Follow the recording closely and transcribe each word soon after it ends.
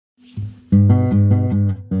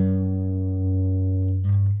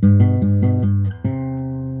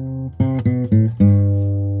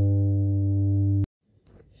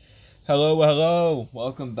Hello, hello!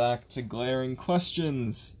 Welcome back to Glaring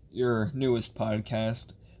Questions, your newest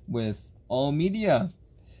podcast with all media.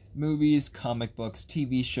 Movies, comic books,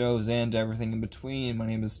 TV shows, and everything in between. My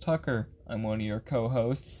name is Tucker. I'm one of your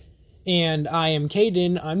co-hosts. And I am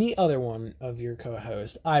Caden. I'm the other one of your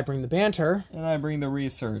co-hosts. I bring the banter. And I bring the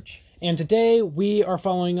research. And today we are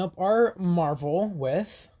following up our Marvel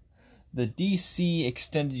with the DC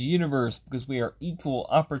Extended Universe, because we are equal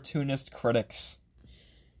opportunist critics.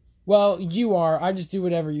 Well, you are. I just do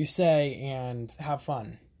whatever you say and have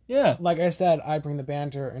fun. Yeah. Like I said, I bring the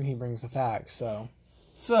banter and he brings the facts,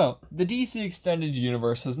 So, the DC Extended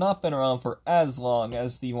Universe has not been around for as long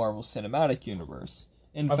as the Marvel Cinematic Universe.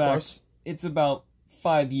 In fact, it's about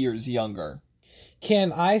 5 years younger.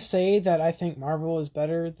 Can I say that I think Marvel is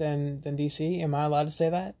better than DC? Am I allowed to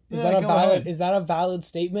say that? Is that a valid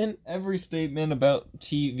statement? Every statement about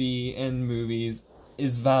TV and movies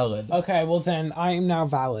is valid. Okay, well then I am now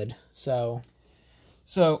valid. So,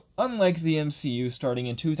 unlike the MCU starting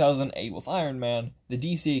in 2008 with Iron Man, the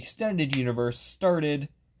DC Extended Universe started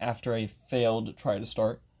after a failed try to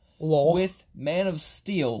start with Man of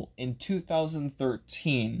Steel in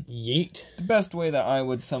 2013. Yeet. The best way that I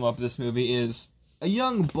would sum up this movie is a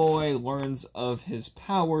young boy learns of his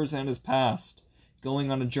powers and his past, going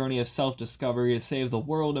on a journey of self-discovery to save the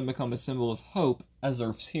world and become a symbol of hope as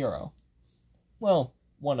Earth's hero. Well,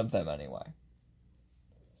 one of them anyway.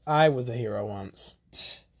 I was a hero once.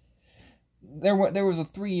 There was a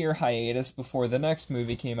 3-year hiatus before the next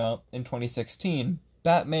movie came out in 2016,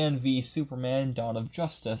 Batman v Superman: Dawn of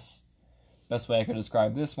Justice. Best way I could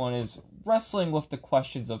describe this one is wrestling with the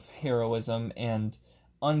questions of heroism and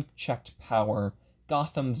unchecked power.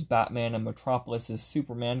 Gotham's Batman and Metropolis's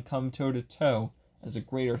Superman come toe-to-toe as a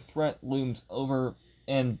greater threat looms over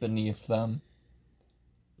and beneath them.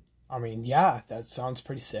 I mean, yeah, that sounds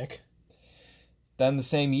pretty sick. Then the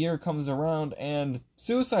same year comes around and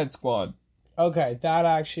Suicide Squad. Okay, that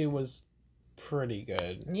actually was pretty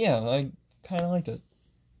good. Yeah, I kind of liked it.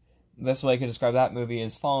 The best way I could describe that movie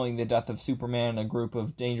is following the death of Superman, a group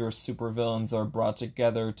of dangerous supervillains are brought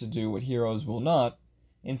together to do what heroes will not,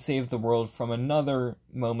 and save the world from another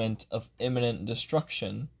moment of imminent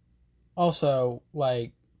destruction. Also,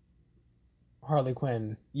 like, Harley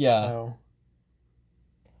Quinn. Yeah. So.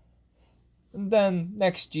 And then,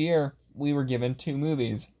 next year, we were given 2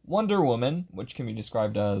 movies. Wonder Woman, which can be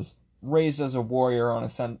described as raised as a warrior on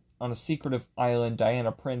a secretive island,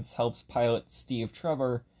 Diana Prince helps pilot Steve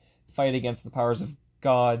Trevor fight against the powers of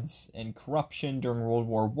gods and corruption during World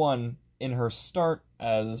War I in her start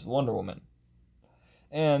as Wonder Woman.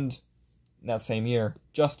 And that same year,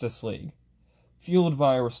 Justice League. Fueled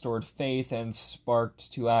by restored faith and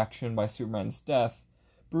sparked to action by Superman's death,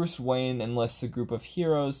 Bruce Wayne enlists a group of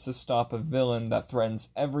heroes to stop a villain that threatens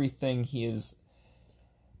everything he is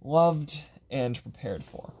loved and prepared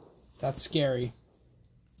for. That's scary.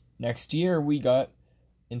 Next year, we got,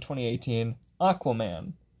 in 2018,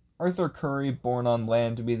 Aquaman. Arthur Curry, born on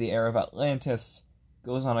land to be the heir of Atlantis,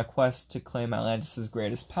 goes on a quest to claim Atlantis'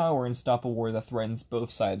 greatest power and stop a war that threatens both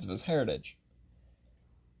sides of his heritage.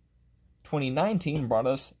 2019 brought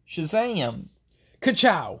us Shazam!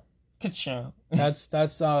 Ka-chow! Ka-chow. That's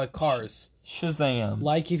Cars. Shazam!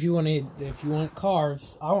 Like if you want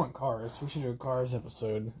Cars, I want Cars. We should do a Cars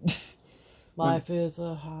episode. Life is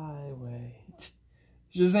a highway.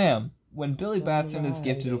 Shazam! When Billy Batson is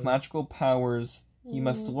gifted with magical powers, he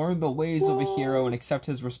must learn the ways of a hero and accept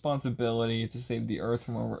his responsibility to save the Earth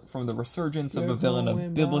from the resurgence of a villain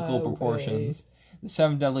of biblical proportions. The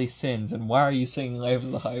 7 deadly sins, and why are you singing Life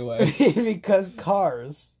is the Highway? Because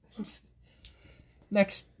Cars.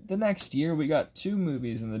 The next year, we got 2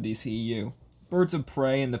 movies in the DCEU. Birds of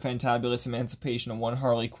Prey and the Fantabulous Emancipation of One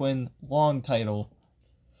Harley Quinn, long title,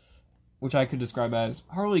 which I could describe as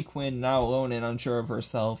Harley Quinn, now alone and unsure of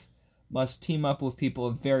herself, must team up with people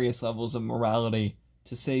of various levels of morality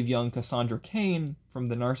to save young Cassandra Cain from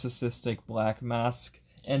the narcissistic Black Mask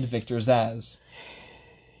and Victor Zsasz.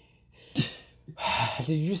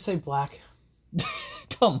 Did you just say black?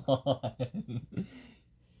 Come on.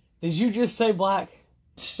 Did you just say black?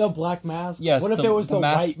 The Black Mask? Yes. What if it was the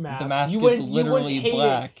white mask? The mask is literally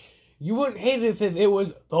black. You wouldn't hate it if it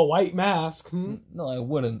was the white mask. No, I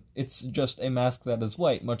wouldn't. It's just a mask that is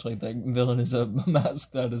white, much like the villain is a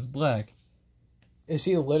mask that is black. Is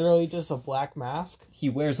he literally just a black mask? He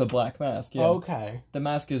wears a black mask, yeah. Okay. The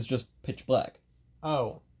mask is just pitch black.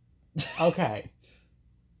 Oh. Okay.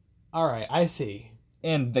 Alright, I see.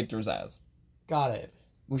 And Victor Zsasz. Got it.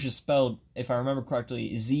 Which is spelled, if I remember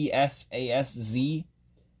correctly, Z-S-A-S-Z.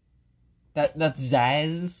 That's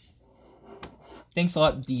Zaz. Thanks a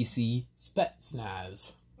lot, DC.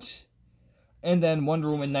 Spetsnaz. And then Wonder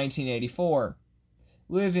Woman 1984.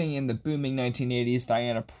 Living in the booming 1980s,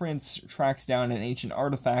 Diana Prince tracks down an ancient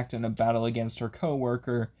artifact in a battle against her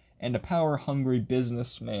co-worker and a power-hungry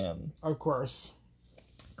businessman. Of course.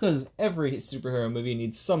 Because every superhero movie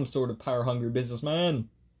needs some sort of power-hungry businessman.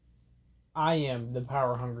 I am the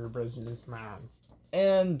power-hungry businessman.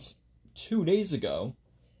 And 2 days ago,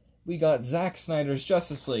 we got Zack Snyder's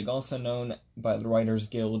Justice League, also known by the Writers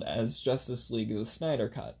Guild as Justice League the Snyder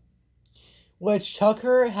Cut. Which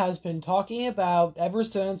Tucker has been talking about ever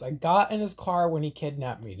since I got in his car when he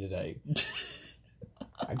kidnapped me today.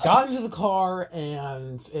 I got into the car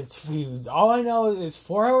and it's all I know is it's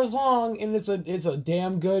 4 hours long and it's a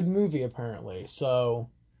damn good movie apparently.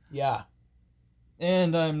 So, yeah.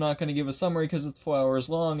 And I'm not going to give a summary because it's 4 hours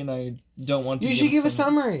long and I don't want to. You should give a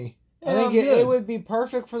summary. Yeah, I think it would be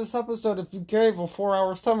perfect for this episode if you gave a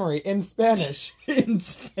 4-hour summary in Spanish. In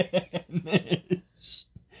Spanish.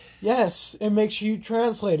 Yes, and make sure you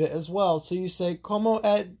translate it as well. So you say, como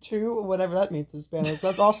et tu, or whatever that means in Spanish.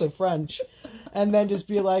 That's also French. And then just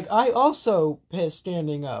be like, I also piss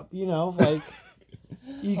standing up. You know, like,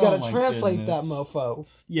 you gotta translate that mofo.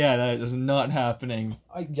 Yeah, that is not happening.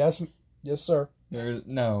 Yes, sir.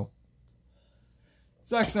 No.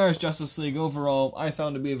 Zack Snyder's Justice League overall, I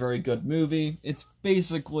found to be a very good movie. It's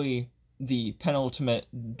basically the penultimate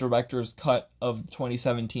director's cut of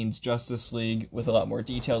 2017's Justice League with a lot more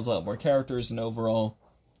details, a lot more characters, and overall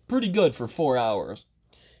pretty good for 4 hours.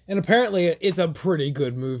 And apparently it's a pretty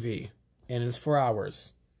good movie. And it's 4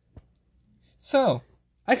 hours. So,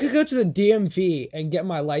 I could go to the DMV and get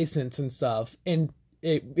my license and stuff, and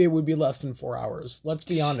it would be less than 4 hours. Let's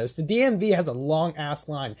be honest. The DMV has a long-ass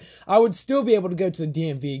line. I would still be able to go to the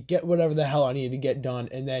DMV, get whatever the hell I need to get done,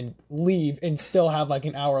 and then leave and still have like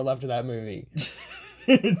an hour left of that movie.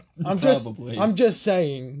 I'm just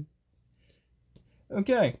saying.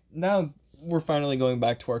 Okay, now we're finally going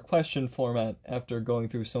back to our question format after going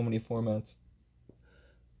through so many formats.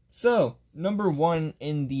 So, number 1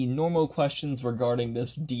 in the normal questions regarding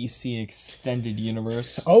this DC Extended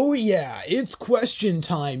Universe. Oh yeah, it's question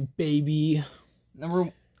time, baby.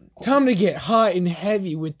 Time to get hot and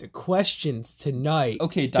heavy with the questions tonight.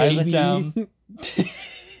 Okay, dial it down. Do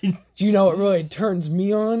you know what really turns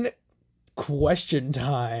me on? Question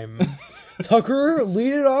time. Tucker,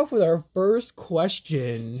 lead it off with our first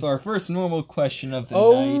question. So our first normal question of the night.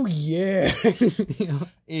 Oh yeah.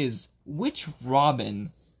 Is, which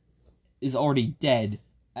Robin is already dead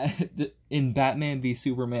in Batman v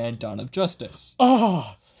Superman: Dawn of Justice?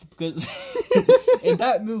 Oh! Because in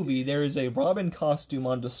that movie, there is a Robin costume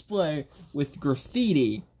on display with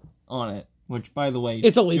graffiti on it. Which, by the way,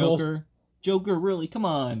 it's illegal. Joker, really? Come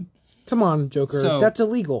on. Come on, Joker. So, that's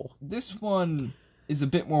illegal. This one is a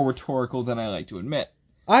bit more rhetorical than I like to admit.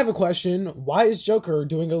 I have a question. Why is Joker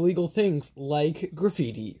doing illegal things like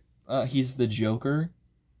graffiti? He's the Joker.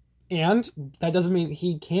 And that doesn't mean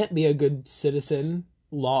he can't be a good citizen,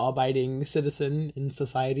 law-abiding citizen in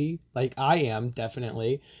society, like I am,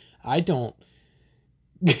 definitely. I don't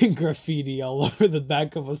graffiti all over the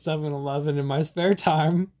back of a 7-Eleven in my spare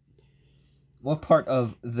time. What part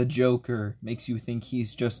of the Joker makes you think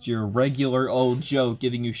he's just your regular old Joe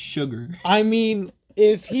giving you sugar? I mean,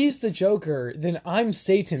 if he's the Joker, then I'm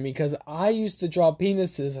Satan, because I used to draw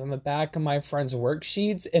penises on the back of my friends'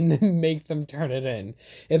 worksheets and then make them turn it in.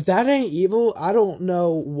 If that ain't evil, I don't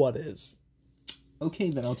know what is. Okay,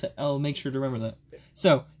 then I'll make sure to remember that.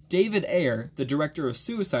 So, David Ayer, the director of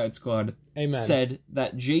Suicide Squad, Amen, said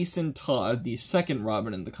that Jason Todd, the second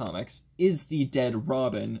Robin in the comics, is the dead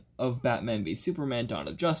Robin of Batman v Superman: Dawn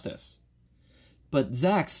of Justice. But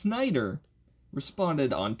Zack Snyder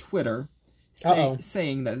responded on Twitter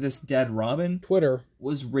saying that this dead Robin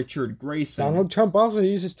was Richard Grayson. Donald Trump also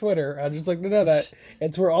uses Twitter. I'd just like to know that.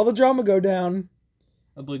 It's where all the drama go down.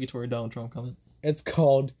 Obligatory Donald Trump comment. It's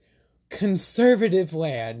called Conservative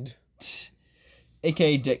Land.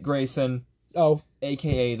 A.k.a. Dick Grayson. Oh.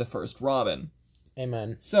 A.k.a. the first Robin.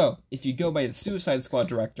 Amen. So, if you go by the Suicide Squad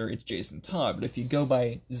director, it's Jason Todd. But if you go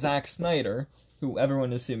by Zack Snyder, who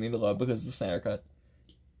everyone is assuming to love because of the Snyder Cut,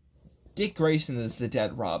 Dick Grayson is the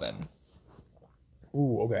dead Robin.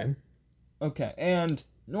 Ooh, okay. Okay, and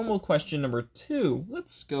normal question number 2.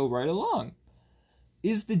 Let's go right along.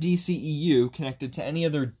 Is the DCEU connected to any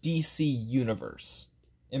other DC universe?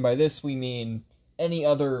 And by this we mean any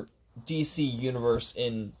other DC universe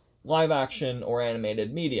in live action or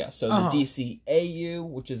animated media. So the DCAU,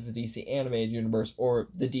 which is the DC animated universe, or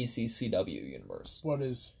the DC CW universe. What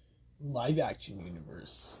is live action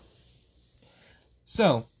universe?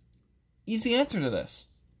 So, easy answer to this.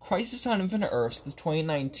 Crisis on Infinite Earths, the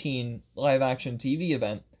 2019 live action TV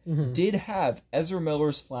event, did have Ezra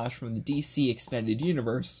Miller's Flash from the DC Extended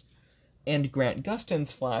Universe and Grant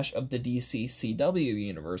Gustin's Flash of the DC CW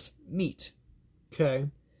universe meet. Okay.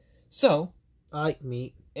 So,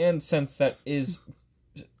 meet. and since that is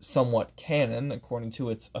somewhat canon, according to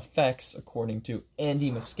its effects, according to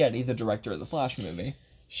Andy Muschietti, the director of the Flash movie,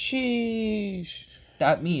 Sheesh.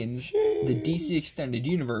 that means the DC Extended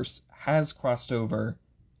Universe has crossed over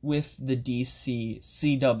with the DC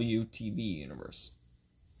CW TV universe.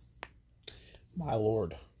 My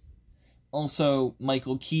lord. Also,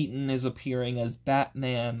 Michael Keaton is appearing as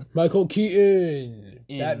Batman Michael Keaton.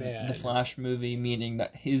 in Batman. the Flash movie, meaning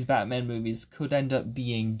that his Batman movies could end up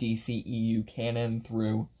being DCEU canon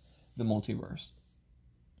through the multiverse.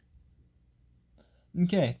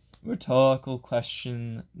 Okay, rhetorical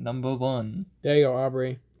question number 1. There you go,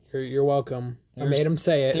 Aubrey. You're welcome. I made him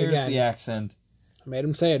say it There's again. the accent. I made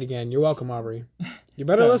him say it again. You're welcome, Aubrey. You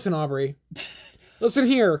better So- listen, Aubrey. Listen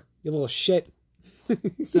here, you little shit.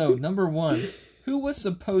 So, number 1. Who was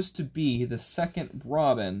supposed to be the second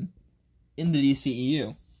Robin in the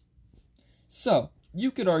DCEU? So, you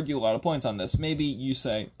could argue a lot of points on this. Maybe you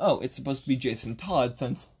say, oh, it's supposed to be Jason Todd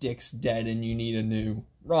since Dick's dead and you need a new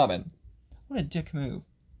Robin. What a dick move.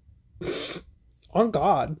 On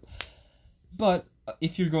God. But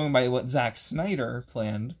if you're going by what Zack Snyder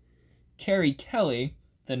planned, Carrie Kelly,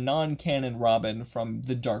 the non-canon Robin from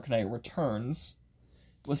The Dark Knight Returns,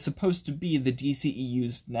 was supposed to be the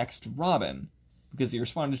DCEU's next Robin, because he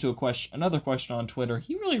responded to another question on Twitter.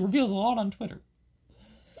 He really reveals a lot on Twitter.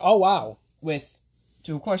 Oh, wow.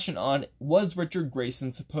 To a question on, was Richard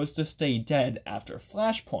Grayson supposed to stay dead after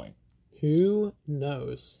Flashpoint? Who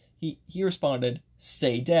knows? He responded,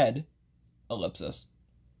 stay dead,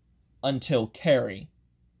 until Carrie.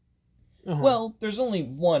 Uh-huh. Well, there's only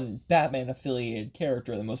one Batman-affiliated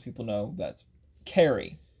character that most people know, that's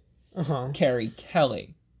Carrie. Carrie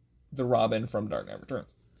Kelly, the Robin from Dark Knight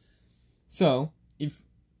Returns. So, if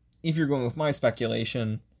you're going with my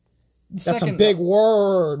speculation, That's a big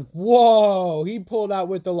word. Whoa. He pulled out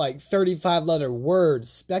with the 35-letter word.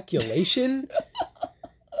 Speculation?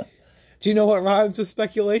 Do you know what rhymes with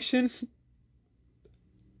speculation?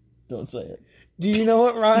 Don't say it. Do you know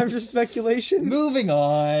what rhymes with speculation? Moving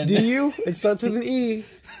on. Do you? It starts with an E.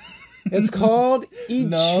 It's called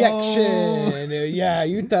ejection. No. Yeah,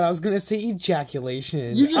 you thought I was going to say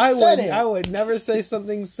ejaculation. You just said it. I would never say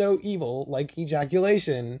something so evil like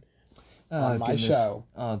ejaculation on my show.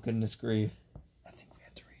 Oh, goodness grief. I think we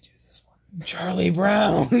have to redo this one. Charlie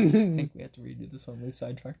Brown. I think we have to redo this one. We've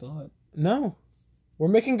sidetracked a lot. No. We're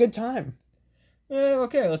making good time.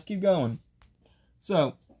 Okay, let's keep going.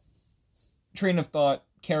 So, train of thought,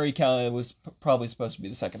 Carrie Kelly was probably supposed to be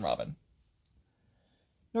the second Robin.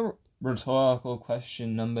 Rhetorical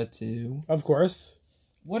question number 2. Of course.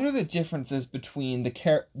 What are the differences between the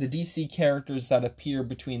DC characters that appear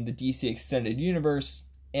between the DC Extended Universe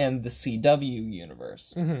and the CW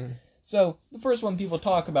universe? Mm-hmm. So, the first one people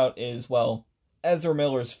talk about is, well, Ezra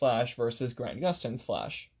Miller's Flash versus Grant Gustin's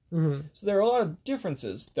Flash. Mm-hmm. So there are a lot of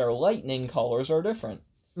differences. Their lightning colors are different.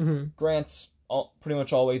 Mm-hmm. Grant's pretty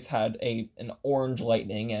much always had an orange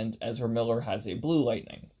lightning, and Ezra Miller has a blue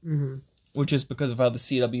lightning. Mm-hmm. Which is because of how the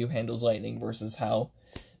CW handles lightning versus how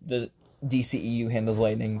the DCEU handles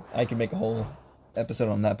lightning. I can make a whole episode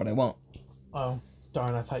on that, but I won't. Oh,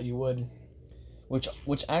 darn, I thought you would.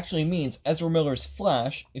 Which actually means Ezra Miller's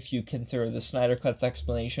Flash, if you consider the Snyder Cut's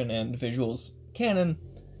explanation and visuals canon,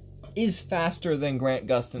 is faster than Grant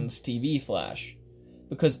Gustin's TV Flash,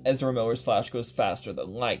 because Ezra Miller's Flash goes faster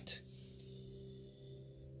than light.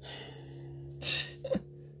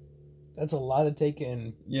 That's a lot to take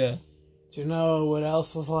in. Yeah. Do you know what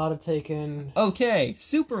else is a lot to take in? Okay,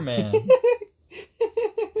 Superman.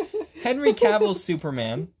 Henry Cavill's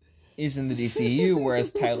Superman is in the DCU,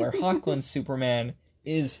 whereas Tyler Hoechlin's Superman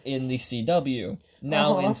is in the CW.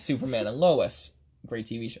 Now in Superman and Lois. Great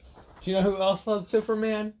TV show. Do you know who else loves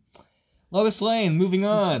Superman? Lois Lane, moving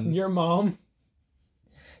on. Your mom.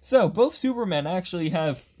 So, both Supermen actually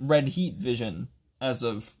have red heat vision as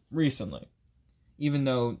of recently. Even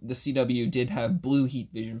though the CW did have blue heat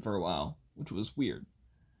vision for a while, which was weird.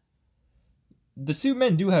 The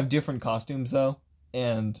Supermen do have different costumes, though,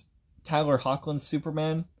 and Tyler Hoechlin's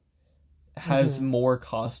Superman has more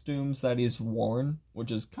costumes that he's worn,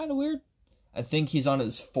 which is kind of weird. I think he's on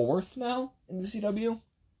his 4th now in the CW,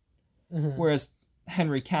 whereas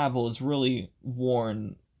Henry Cavill has really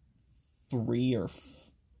worn 3,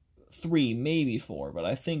 maybe 4, but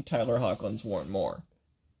I think Tyler Hoechlin's worn more.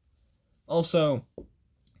 Also,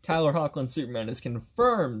 Tyler Hoechlin's Superman is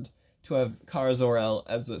confirmed to have Kara Zor-El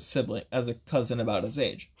as a cousin about his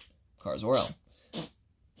age. Kara Zor-El.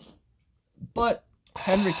 But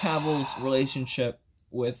Henry Cavill's relationship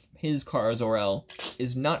with his Kara Zor-El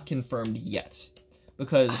is not confirmed yet,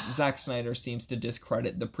 because Zack Snyder seems to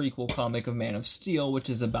discredit the prequel comic of Man of Steel, which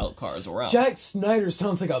is about Kara Zor-El. Zack Snyder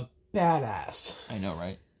sounds like a badass. I know,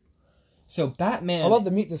 right? So Batman... I'd love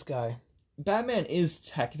to meet this guy. Batman is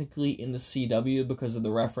technically in the CW because of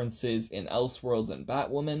the references in Elseworlds and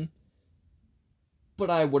Batwoman, but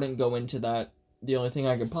I wouldn't go into that. The only thing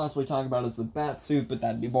I could possibly talk about is the Batsuit, but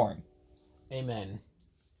that'd be boring. Amen.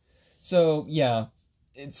 So, yeah,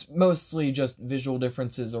 it's mostly just visual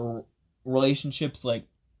differences or relationships. Like,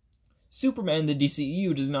 Superman in the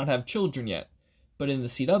DCEU does not have children yet, but in the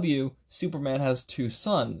CW, Superman has 2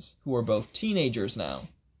 sons, who are both teenagers now.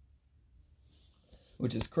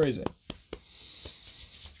 Which is crazy.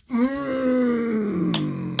 I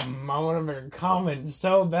want to make a comment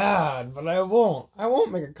so bad, but I won't. I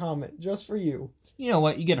won't make a comment just for you. You know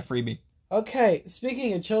what? You get a freebie. Okay,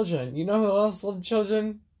 speaking of children, you know who else loved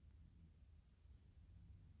children?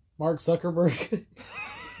 Mark Zuckerberg.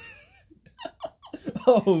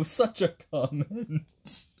 Oh, such a comment.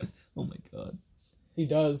 Oh my god. He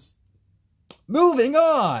does. Moving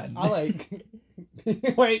on! I like...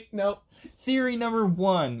 Wait, no. Theory number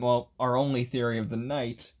 1, well, our only theory of the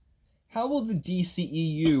night. How will the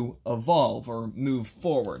DCEU evolve or move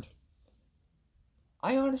forward?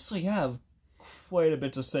 I honestly have quite a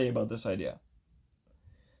bit to say about this idea.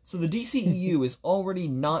 So the DCEU is already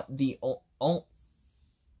not the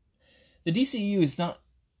DCEU is not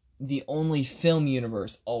the only film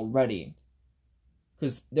universe already.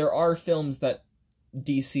 Because there are films that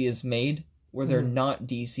DC has made where they're not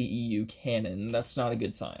DCEU canon. That's not a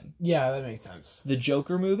good sign. Yeah, that makes sense. The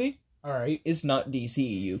Joker movie Alright. is not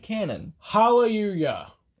DCEU canon. Hallelujah.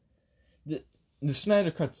 The Snyder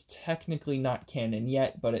Cut's technically not canon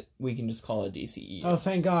yet, but we can just call it DCEU. Oh,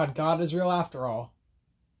 thank God. God is real after all.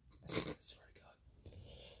 That's very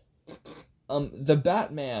good. The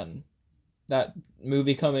Batman, that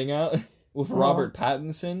movie coming out with Robert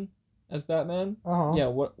Pattinson as Batman. Yeah,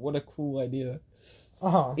 what a cool idea.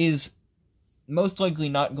 Is most likely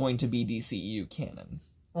not going to be DCEU canon.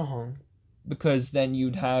 Because then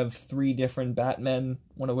you'd have 3 different Batmen,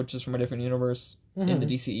 one of which is from a different universe, in the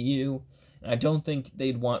DCEU. And I don't think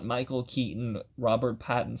they'd want Michael Keaton, Robert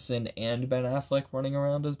Pattinson, and Ben Affleck running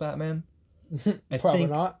around as Batman. Probably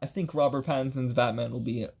not. I think Robert Pattinson's Batman will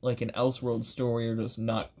be like an Elseworlds story or just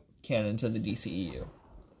not canon to the DCEU.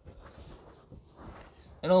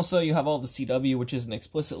 And also, you have all the CW, which isn't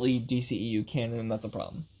explicitly DCEU canon, and that's a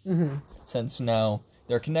problem. Since now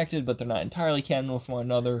they're connected, but they're not entirely canon with one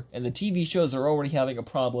another, and the TV shows are already having a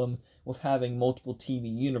problem with having multiple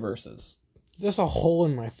TV universes. There's a hole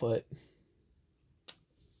in my foot.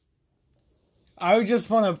 I just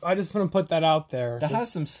want to put that out there. That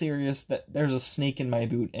has some serious there's a snake in my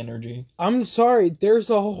boot energy. I'm sorry, there's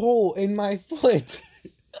a hole in my foot.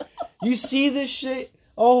 You see this shit?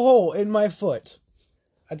 A hole in my foot.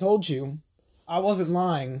 I told you. I wasn't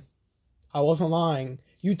lying.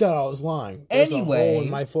 You thought I was lying. There's a hole in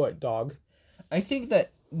my foot, dog. I think that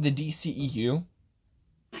the DCEU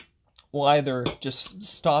will either just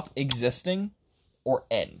stop existing or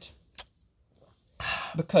end.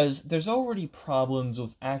 Because there's already problems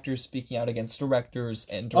with actors speaking out against directors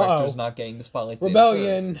and directors not getting the spotlight they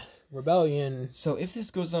deserve. Rebellion. So if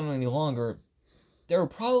this goes on any longer, there will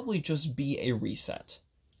probably just be a reset.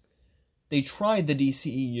 They tried the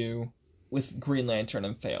DCEU with Green Lantern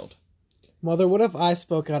and failed. Mother, what if I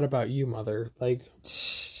spoke out about you, Mother? Like,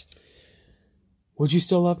 would you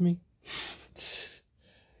still love me?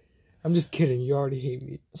 I'm just kidding. You already hate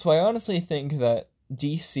me. So I honestly think that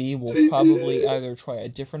DC will probably either try a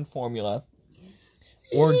different formula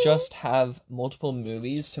or just have multiple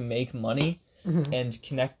movies to make money and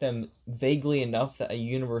connect them vaguely enough that a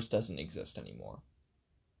universe doesn't exist anymore.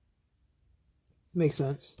 Makes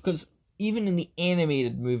sense. Because even in the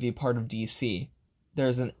animated movie part of DC,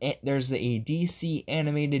 there's a DC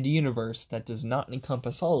animated universe that does not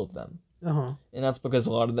encompass all of them. And that's because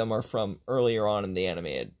a lot of them are from earlier on in the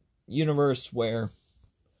animated universe, where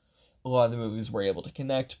a lot of the movies were able to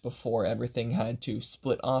connect before everything had to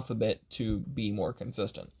split off a bit to be more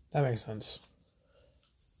consistent. That makes sense.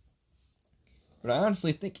 But I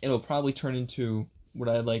honestly think it'll probably turn into what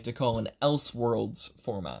I'd like to call an Elseworlds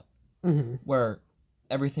format, where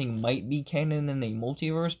everything might be canon in a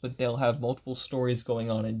multiverse, but they'll have multiple stories going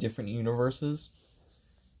on in different universes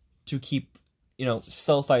to keep,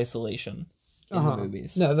 self-isolation in the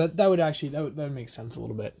movies. No, that would make sense a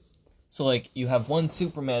little bit. So, like, you have one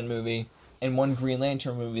Superman movie and one Green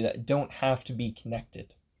Lantern movie that don't have to be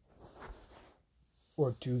connected.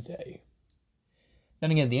 Or do they?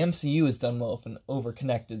 Then again, the MCU has done well with an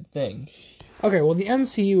over-connected thing. Okay, well, the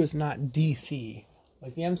MCU is not DC.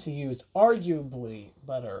 Like, the MCU is arguably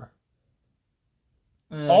better.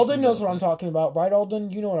 Alden knows what I'm talking about, right,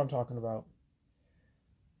 Alden? You know what I'm talking about.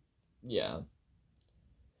 Yeah.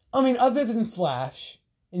 I mean, other than Flash,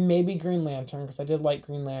 and maybe Green Lantern, because I did like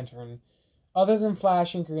Green Lantern. Other than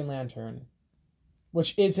Flash and Green Lantern,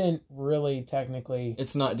 which isn't really technically...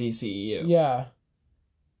 It's not DCEU. Yeah.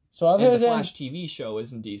 So other and the than... Flash TV show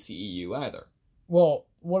isn't DCEU either. Well,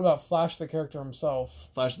 what about Flash the character himself?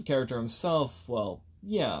 Flash the character himself, well,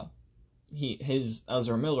 yeah. His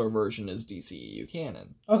Ezra Miller version is DCEU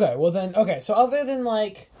canon. Okay, well then... Okay, so other than,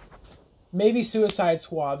 like, maybe Suicide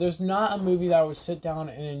Squad, there's not a movie that I would sit down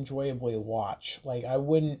and enjoyably watch. Like, I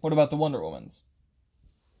wouldn't... What about the Wonder Womans?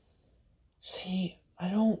 See, I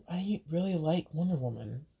don't really like Wonder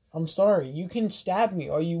Woman. I'm sorry. You can stab me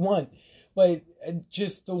all you want. But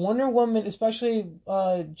just the Wonder Woman, especially,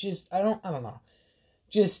 I don't know.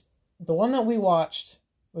 Just the one that we watched,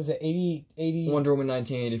 was it 80... Wonder Woman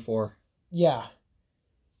 1984. Yeah.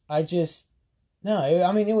 It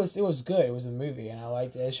was good. It was a movie, and I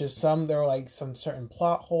liked it. It's just there were, like, some certain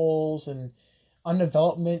plot holes and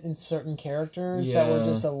undevelopment in certain characters that were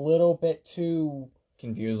just a little bit too...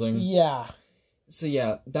 confusing. Yeah. So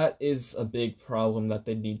yeah, that is a big problem that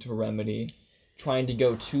they need to remedy. Trying to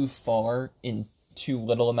go too far in too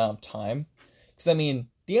little amount of time. Because, I mean,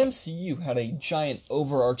 the MCU had a giant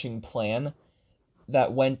overarching plan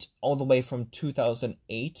that went all the way from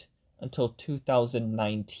 2008 until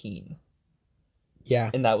 2019. Yeah.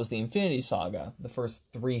 And that was the Infinity Saga. The first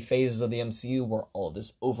 3 phases of the MCU were all of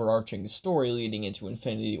this overarching story leading into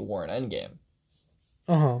Infinity War and Endgame.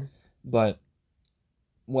 Uh-huh. But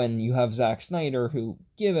when you have Zack Snyder, who,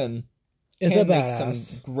 can make some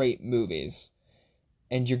great movies,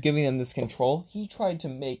 and you're giving them this control, he tried to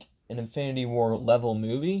make an Infinity War level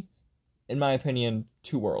movie, in my opinion,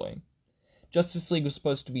 too early. Justice League was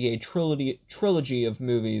supposed to be a trilogy of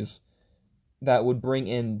movies that would bring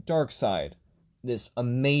in Darkseid, this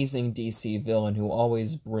amazing DC villain who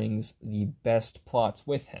always brings the best plots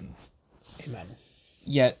with him. Amen.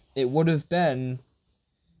 Yet, it would have been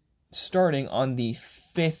starting on the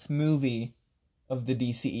 5th movie of the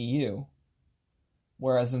DCEU,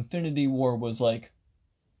 whereas Infinity War was, like,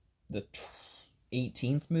 the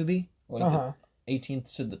 18th movie, or like the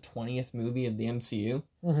 18th to the 20th movie of the MCU.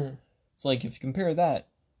 Mm-hmm. So, like, if you compare that,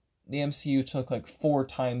 the MCU took, like, 4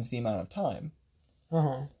 times the amount of time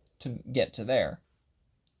to get to there.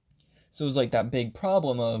 So it was, like, that big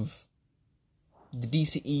problem of the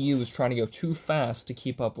DCEU was trying to go too fast to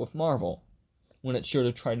keep up with Marvel, when it should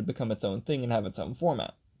have tried to become its own thing and have its own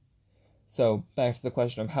format. So, back to the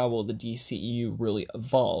question of how will the DCEU really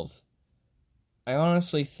evolve? I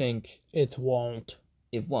honestly think... It won't.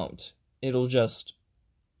 It won't. It'll just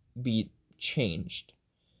be changed.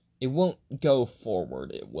 It won't go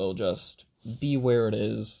forward. It will just be where it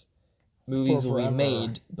is. Movies will be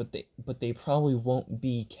made, but they probably won't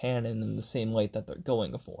be canon in the same light that they're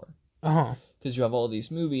going for. Because you have all these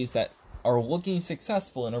movies that are looking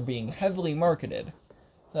successful and are being heavily marketed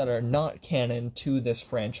that are not canon to this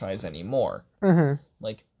franchise anymore.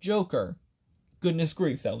 Like Joker. Goodness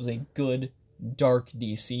grief, that was a good, dark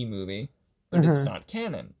DC movie, but it's not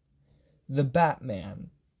canon. The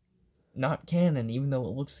Batman. Not canon, even though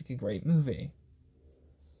it looks like a great movie.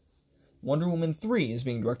 Wonder Woman 3 is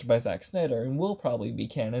being directed by Zack Snyder and will probably be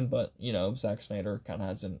canon, but, you know, Zack Snyder kind of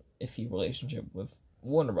has an iffy relationship with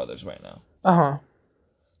Warner Brothers right now.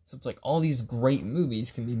 So it's like all these great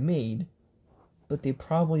movies can be made, but they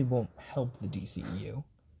probably won't help the DCEU.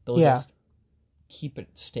 They'll just keep it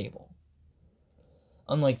stable.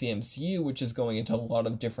 Unlike the MCU, which is going into a lot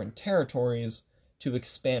of different territories to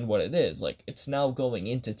expand what it is. Like, it's now going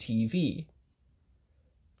into TV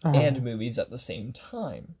and movies at the same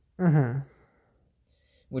time.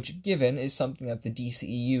 Which, given, is something that the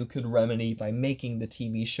DCEU could remedy by making the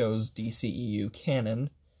TV shows DCEU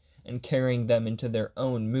canon and carrying them into their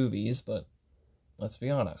own movies, but let's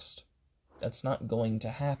be honest, that's not going to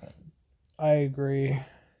happen. I agree.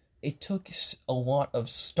 It took a lot of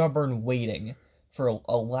stubborn waiting for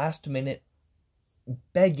a last-minute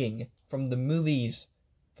begging from the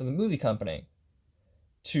movie company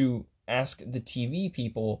to ask the TV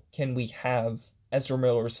people, can we have Ezra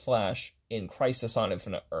Miller's Flash in Crisis on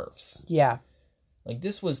Infinite Earths? Yeah. Like,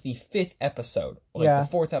 this was the 5th episode, or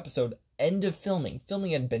like the 4th episode, end of filming.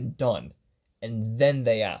 Filming had been done, and then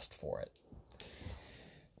they asked for it.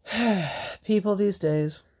 People these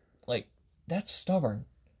days. Like, that's stubborn.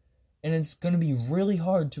 And it's going to be really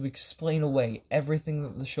hard to explain away everything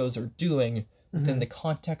that the shows are doing within the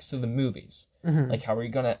context of the movies. Like, how are you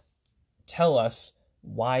going to tell us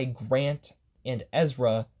why Grant and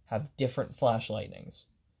Ezra have different flash lightnings,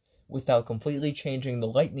 without completely changing the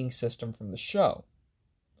lightning system from the show,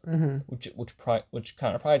 which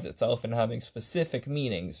kind of prides itself in having specific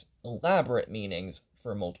meanings, elaborate meanings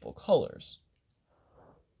for multiple colors.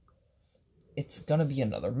 It's gonna be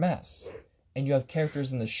another mess. And you have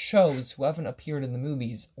characters in the shows who haven't appeared in the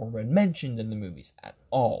movies or been mentioned in the movies at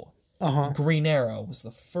all. Green Arrow was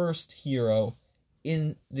the first hero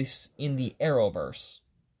in the Arrowverse.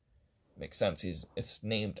 Makes sense. It's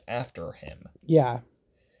named after him. Yeah.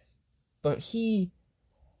 But he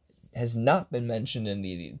has not been mentioned in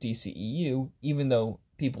the DCEU, even though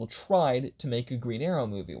people tried to make a Green Arrow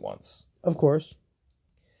movie once. Of course.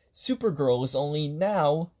 Supergirl is only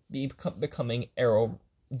now becoming Arrow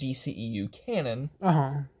DCEU canon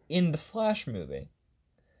in the Flash movie.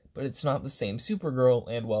 But it's not the same Supergirl,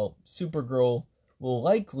 and well, Supergirl will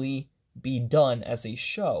likely be done as a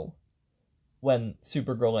show when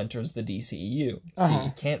Supergirl enters the DCEU. So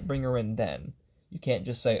you can't bring her in then. You can't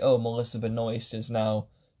just say, oh, Melissa Benoist is now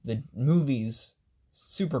the movie's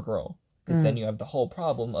Supergirl, because then you have the whole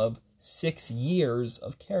problem of 6 years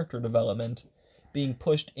of character development being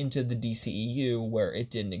pushed into the DCEU where it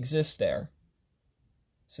didn't exist there.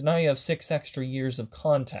 So now you have 6 extra years of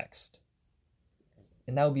context.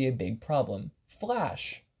 And that would be a big problem.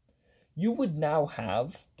 Flash. You would now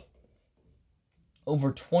have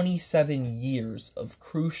over 27 years of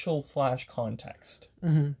crucial Flash context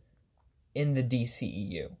in the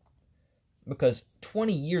DCEU. Because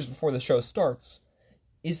 20 years before the show starts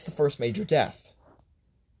is the first major death.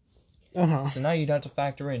 So now you'd have to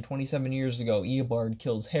factor in 27 years ago, Eobard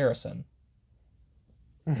kills Harrison.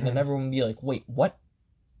 And then everyone would be like, wait, what?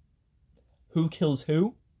 Who kills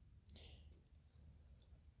who?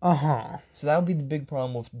 So that would be the big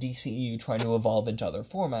problem with DCEU trying to evolve into other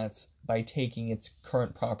formats by taking its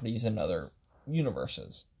current properties in other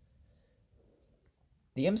universes.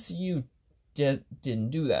 The MCU didn't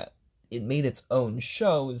do that. It made its own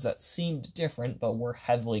shows that seemed different, but were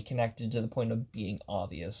heavily connected to the point of being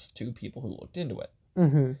obvious to people who looked into it.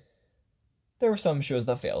 There were some shows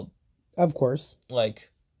that failed. Of course. Like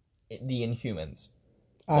The Inhumans.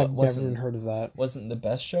 I've never even heard of that. Wasn't the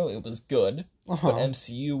best show. It was good. But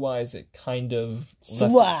MCU-wise, it kind of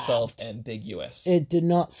slapped. left itself ambiguous. It did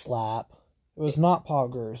not slap. It was not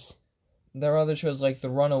poggers. There are other shows like The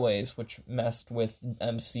Runaways, which messed with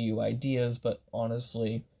MCU ideas, but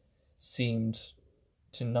honestly seemed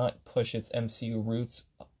to not push its MCU roots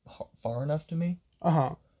far enough to me.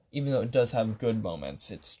 Even though it does have good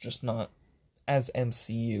moments, it's just not as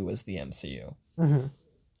MCU as the MCU.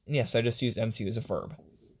 Yes, I just used MCU as a verb.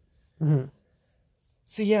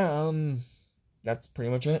 So yeah, that's pretty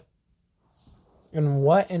much it. And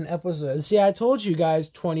what an episode. See, I told you guys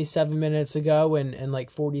 27 minutes ago and like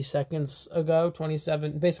 40 seconds ago,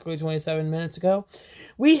 basically 27 minutes ago,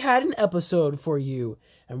 we had an episode for you.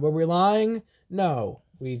 And were we lying? No,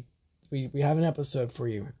 we have an episode for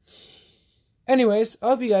you. Anyways, I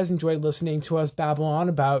hope you guys enjoyed listening to us babble on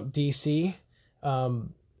about DC.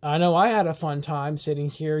 I know I had a fun time sitting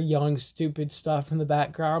here yelling stupid stuff in the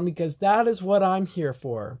background because that is what I'm here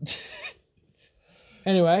for.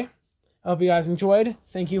 Anyway, I hope you guys enjoyed.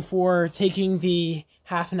 Thank you for taking the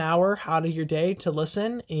half an hour out of your day to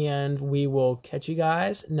listen, and we will catch you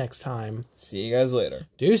guys next time. See you guys later.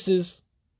 Deuces.